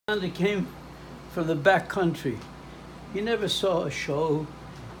He came from the back country. He never saw a show,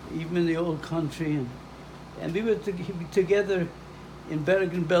 even in the old country. And we were together in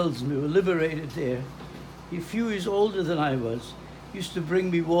Bergen-Belsen. We were liberated there. He, a few years older than I was, used to bring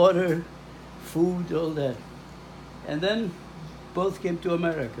me water, food, all that. And then both came to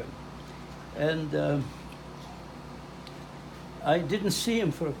America. And I didn't see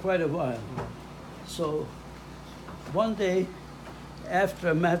him for quite a while. So one day, after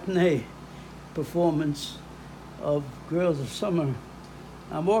a matinee performance of Girls of Summer,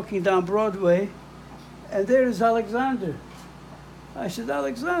 I'm walking down Broadway, and there is Alexander. I said,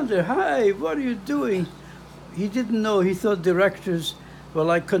 Alexander, hi, what are you doing? He didn't know, he thought directors were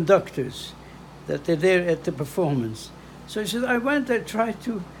like conductors, that they're there at the performance. So he said, I tried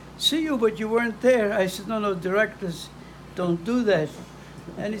to see you, but you weren't there. I said, no, directors don't do that.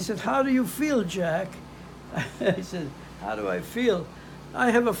 And he said, how do you feel, Jack? I said, how do I feel?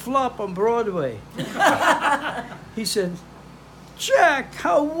 I have a flop on Broadway. He said, Jack,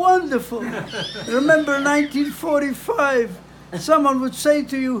 how wonderful. Remember 1945, someone would say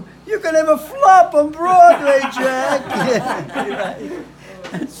to you, you can have a flop on Broadway, Jack. Yeah, right.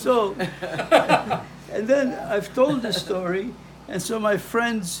 And so, and then I've told this story, and so my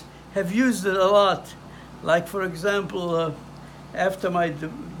friends have used it a lot. Like, for example, after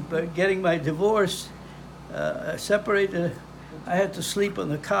getting my divorce, separated, I had to sleep on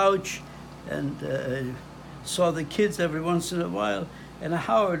the couch and saw the kids every once in a while. And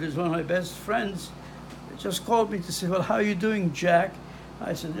Howard is one of my best friends, just called me to say, well, how are you doing, Jack?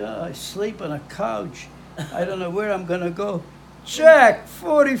 I said, oh, I sleep on a couch. I don't know where I'm going to go. Jack,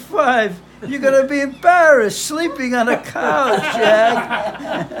 45, you're going to be in Paris sleeping on a couch, Jack.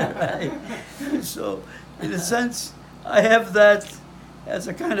 Right. So, in a sense, I have that as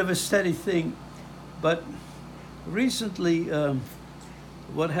a kind of a steady thing. But recently,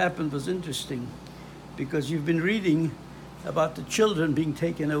 what happened was interesting, because you've been reading about the children being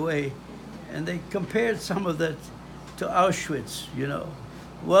taken away, and they compared some of that to Auschwitz, you know.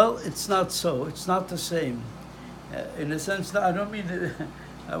 Well, it's not so. It's not the same. In a sense, I don't mean to,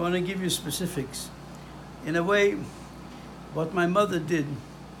 I want to give you specifics. In a way, what my mother did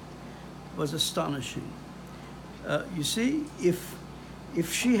was astonishing. You see, if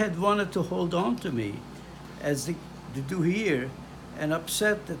she had wanted to hold on to me, as they do here, and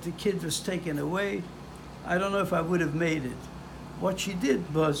upset that the kid was taken away, I don't know if I would have made it. What she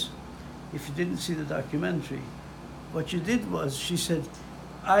did was, if you didn't see the documentary, what she did was, she said,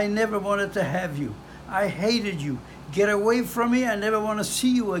 I never wanted to have you. I hated you. Get away from me. I never want to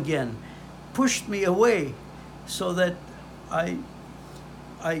see you again. Pushed me away, so that I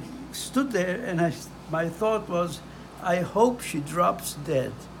stood there, and my thought was, I hope she drops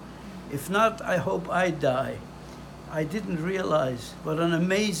dead. If not, I hope I die. I didn't realize what an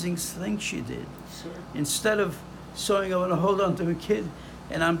amazing thing she did. Sure. Instead of saying, I want to hold on to a kid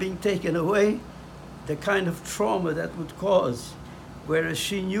and I'm being taken away, the kind of trauma that would cause. Whereas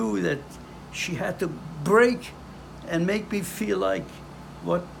she knew that she had to break and make me feel like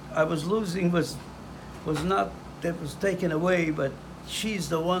what I was losing was not that was taken away, but she's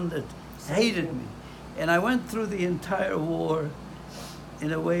the one that hated me. And I went through the entire war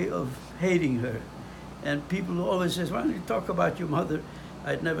in a way of hating her. And people always say, why don't you talk about your mother?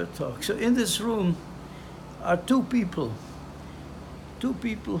 I'd never talk. So in this room are two people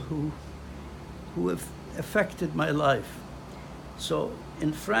who have affected my life. So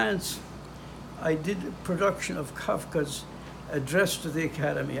in France, I did a production of Kafka's Address to the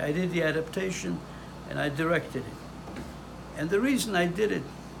Academy. I did the adaptation and I directed it. And the reason I did it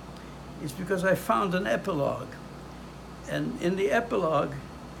is because I found an epilogue. And in the epilogue,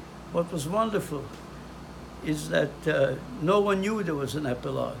 what was wonderful is that no one knew there was an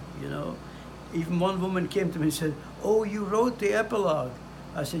epilogue, you know. Even one woman came to me and said, oh, you wrote the epilogue.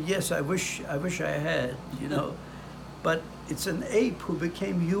 I said, yes, I wish I had, you know. But it's an ape who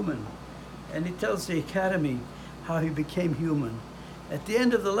became human. And he tells the Academy how he became human. At the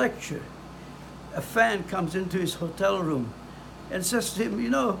end of the lecture, a fan comes into his hotel room and says to him, you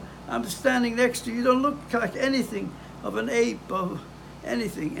know, I'm standing next to you, you don't look like anything of an ape, of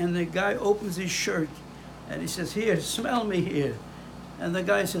anything. And the guy opens his shirt and he says, here, smell me here. And the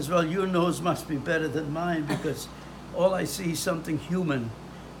guy says, well, your nose must be better than mine because all I see is something human,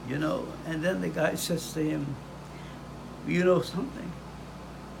 you know. And then the guy says to him, you know something?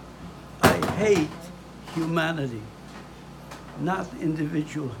 I hate humanity, not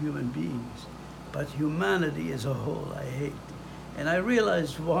individual human beings, but humanity as a whole I hate. And I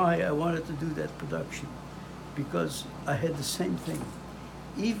realized why I wanted to do that production, because I had the same thing.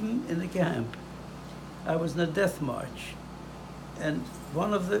 Even in the camp, I was in a death march, And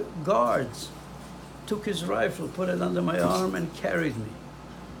one of the guards took his rifle, put it under my arm, and carried me.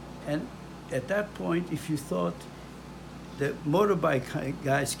 And at that point, if you thought the motorbike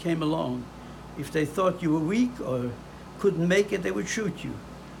guys came along, if they thought you were weak or couldn't make it, they would shoot you.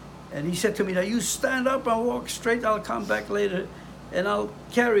 And he said to me, now you stand up and walk straight, I'll come back later and I'll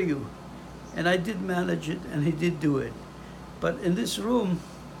carry you. And I did manage it, and he did do it. But in this room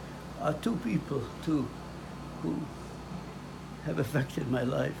are two people, who have affected my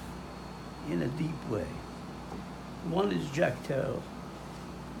life in a deep way. One is Jack Terrell.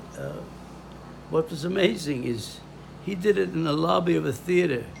 What was amazing is he did it in the lobby of a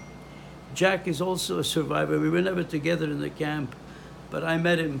theater. Jack is also a survivor. We were never together in the camp, but I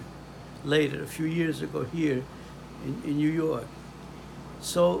met him later, a few years ago here in New York.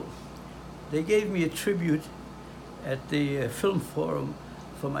 So they gave me a tribute at the film forum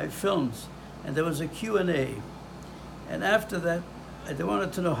for my films, and there was a Q&A. And after that, they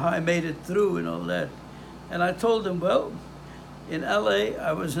wanted to know how I made it through and all that. And I told them, well, in LA,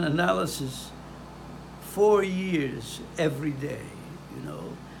 I was in analysis 4 years every day, you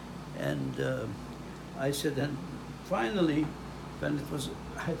know. And I said, and finally, when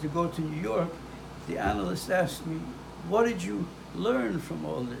I had to go to New York, the analyst asked me, what did you learn from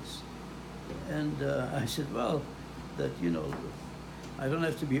all this? And I said, well, that, you know, I don't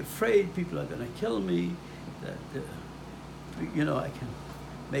have to be afraid people are going to kill me, that, you know, I can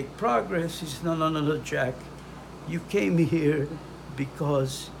make progress. He said, no, Jack, you came here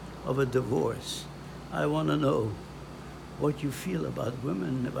because of a divorce. I want to know what you feel about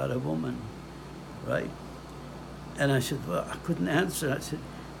women, about a woman, right? And I said, well, I couldn't answer. I said,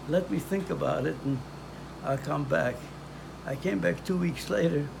 let me think about it and I'll come back. I came back 2 weeks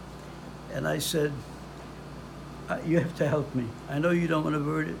later and I said, you have to help me. I know you don't want to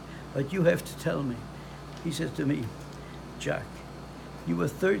word it, but you have to tell me. He said to me, Jack, you were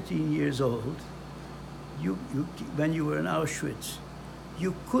 13 years old. When you were in Auschwitz,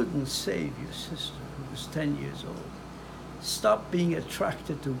 you couldn't save your sister who was 10 years old. Stop being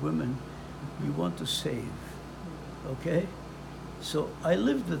attracted to women you want to save, okay? So I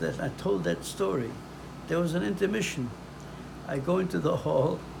lived with that. I told that story. There was an intermission. I go into the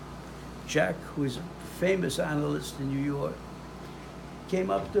hall. Jack, who is a famous analyst in New York,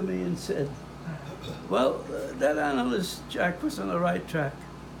 came up to me and said, well, that analyst, Jack, was on the right track.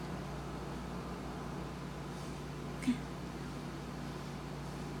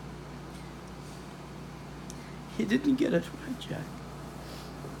 He didn't get it right, Jack.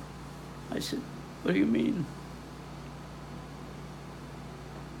 I said, what do you mean?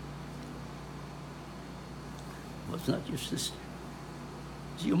 Well, it's not your sister.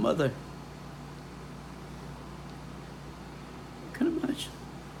 It's your mother. I can imagine.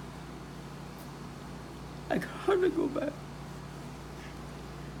 I could hardly go back.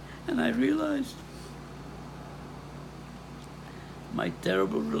 And I realized my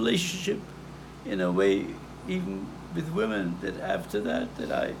terrible relationship, in a way, even with women, that after that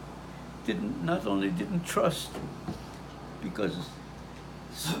I not only didn't trust, because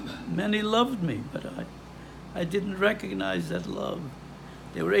many loved me, but I didn't recognize that love.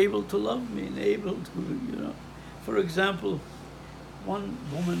 They were able to love me and able to, you know. For example, one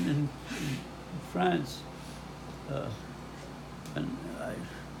woman in France,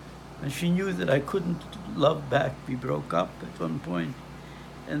 when she knew that I couldn't love back, we broke up at one point.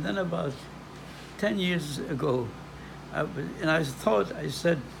 And then about 10 years ago, I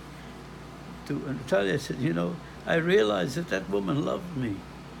said to Natalia, I said, you know, I realized that woman loved me.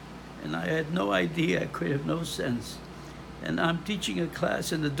 And I had no idea, I could have no sense. And I'm teaching a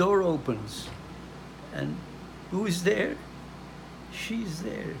class and the door opens. And who is there? She's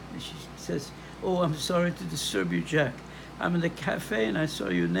there. And she says, oh, I'm sorry to disturb you, Jack. I'm in the cafe and I saw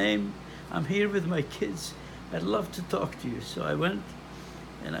your name. I'm here with my kids. I'd love to talk to you. So I went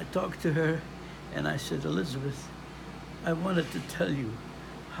and I talked to her and I said, Elizabeth, I wanted to tell you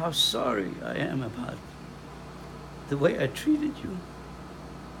how sorry I am about the way I treated you.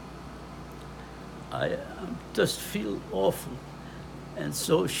 I just feel awful. And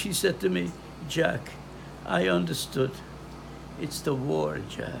so she said to me, Jack, I understood. It's the war,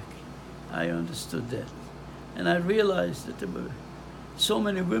 Jack. I understood that. And I realized that there were so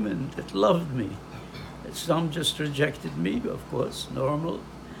many women that loved me. Some just rejected me, of course, normal.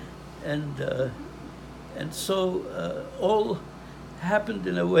 And so all happened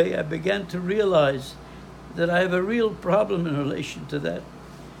in a way I began to realize that I have a real problem in relation to that,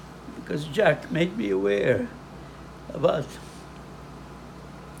 because Jack made me aware about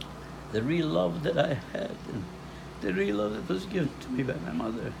the real love that I had and the real love that was given to me by my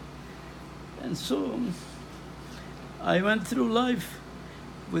mother. And so I went through life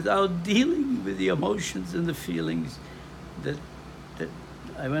without dealing with the emotions and the feelings that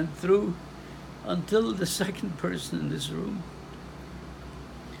I went through until the second person in this room.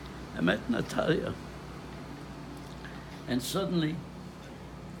 I met Natalia, and suddenly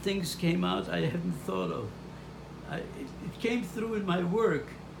things came out I hadn't thought of. It came through in my work,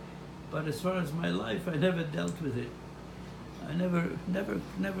 but as far as my life, I never dealt with it. I never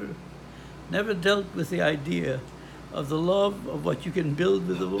dealt with the idea of the love of what you can build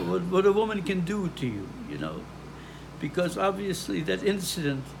with what a woman can do to you, you know. Because obviously that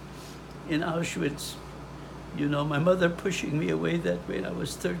incident in Auschwitz, you know, my mother pushing me away that way, I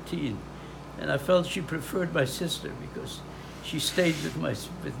was 13, and I felt she preferred my sister because she stayed with my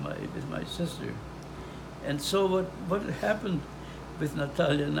sister. And so what happened with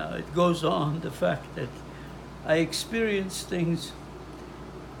Natalia now, it goes on the fact that I experienced things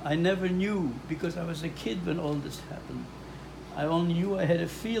I never knew because I was a kid when all this happened. I only knew I had a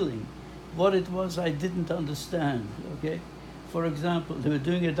feeling. What it was, I didn't understand, okay? For example, they were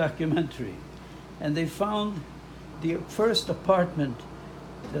doing a documentary, and they found the first apartment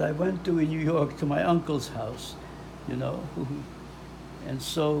that I went to in New York, to my uncle's house, you know, and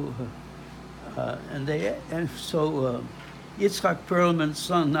so Yitzhak Perlman's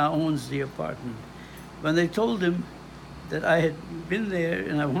son now owns the apartment. When they told him that I had been there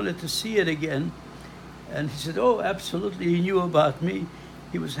and I wanted to see it again, and he said, oh, absolutely, he knew about me.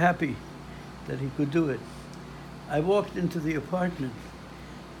 He was happy that he could do it. I walked into the apartment,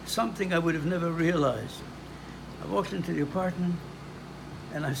 something I would have never realized. I walked into the apartment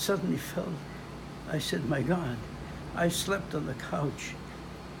and I suddenly felt, I said, my God, I slept on the couch.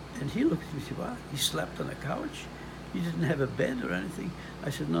 And he looked at me and said, what, you slept on the couch? You didn't have a bed or anything? I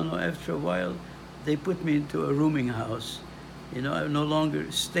said, no, after a while, they put me into a rooming house. You know, I no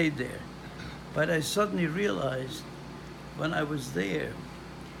longer stayed there. But I suddenly realized when I was there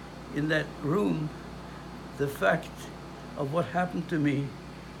in that room, the fact of what happened to me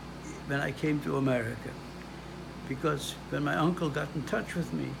when I came to America. Because when my uncle got in touch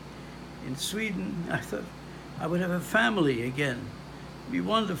with me in Sweden, I thought I would have a family again. It'd be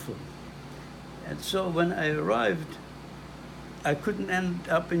wonderful. And so when I arrived, I couldn't end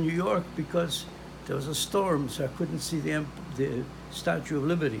up in New York because there was a storm, so I couldn't see the Statue of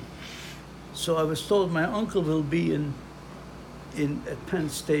Liberty. So I was told my uncle will be at Penn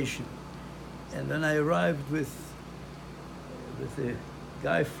Station. And then I arrived with the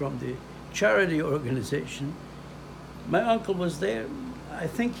guy from the charity organization. My uncle was there. I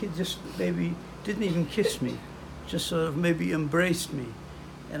think he just maybe didn't even kiss me, just sort of maybe embraced me.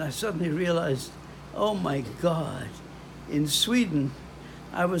 And I suddenly realized, oh my God, in Sweden,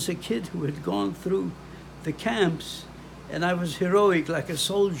 I was a kid who had gone through the camps, and I was heroic like a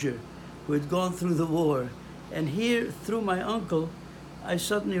soldier who had gone through the war. And here, through my uncle, I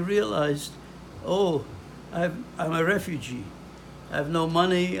suddenly realized, oh, I'm a refugee. I have no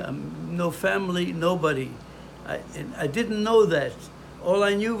money, no family, nobody. I didn't know that. All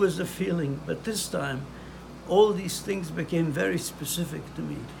I knew was the feeling, but this time, all these things became very specific to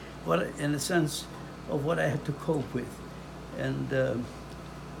me, in a sense of what I had to cope with. And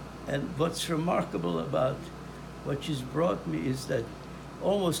what's remarkable about what she's brought me is that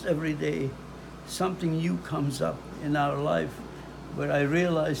almost every day something new comes up in our life where I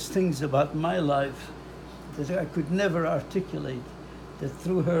realize things about my life that I could never articulate, that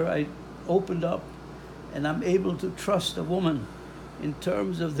through her I opened up and I'm able to trust a woman in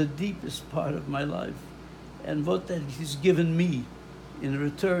terms of the deepest part of my life and what that has given me in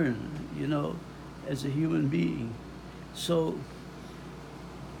return, you know, as a human being. So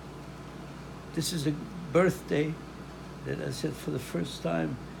this is a birthday that I said for the first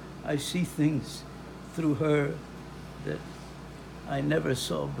time, I see things through her that I never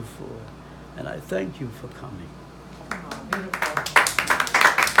saw before. And I thank you for coming.